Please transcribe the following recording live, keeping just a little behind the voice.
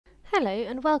Hello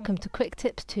and welcome to Quick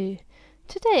Tips 2.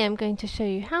 Today I'm going to show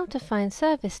you how to find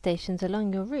service stations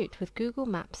along your route with Google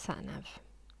Maps satnav.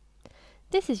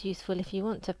 This is useful if you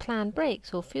want to plan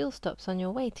breaks or fuel stops on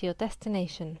your way to your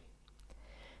destination.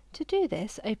 To do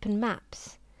this, open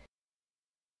Maps.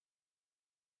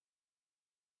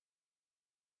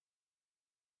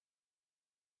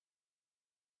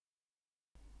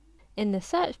 In the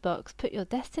search box, put your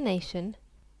destination,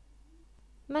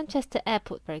 Manchester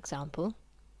Airport for example,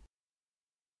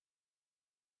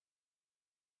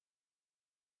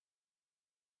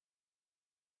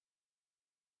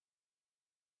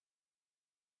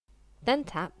 then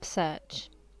tap Search.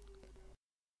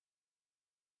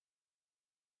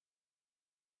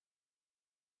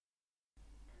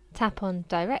 Tap on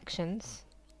Directions,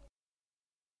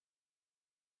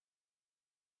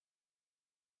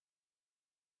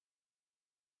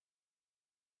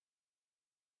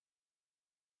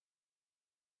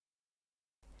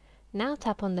 now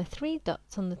tap on the three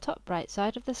dots on the top right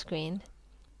side of the screen,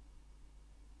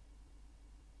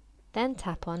 then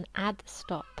tap on Add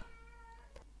Stop.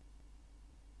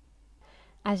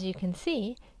 As you can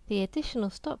see, the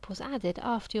additional stop was added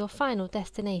after your final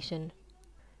destination.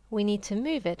 We need to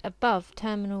move it above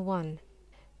Terminal 1.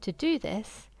 To do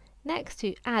this, next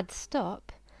to Add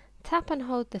Stop, tap and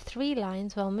hold the three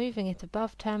lines while moving it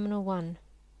above Terminal 1.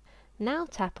 Now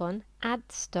tap on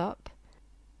Add Stop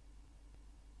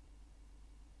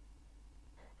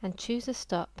and choose a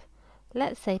stop,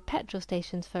 let's say petrol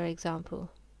stations for example.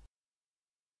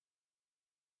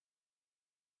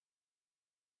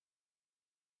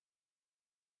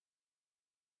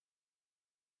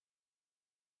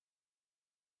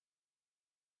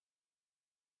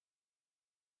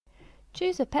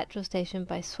 Choose a petrol station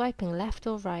by swiping left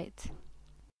or right.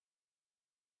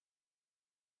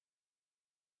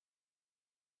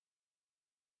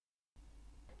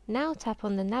 Now tap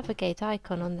on the navigate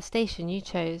icon on the station you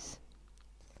chose.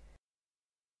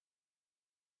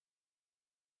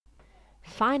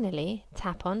 Finally,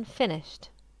 tap on Finished.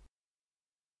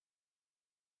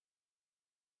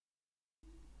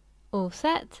 All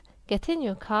set, get in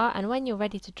your car and when you're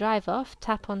ready to drive off,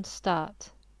 tap on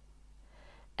Start.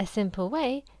 A simple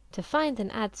way to find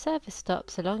and add service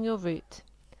stops along your route.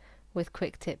 With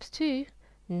Quick Tips 2,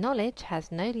 knowledge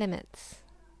has no limits.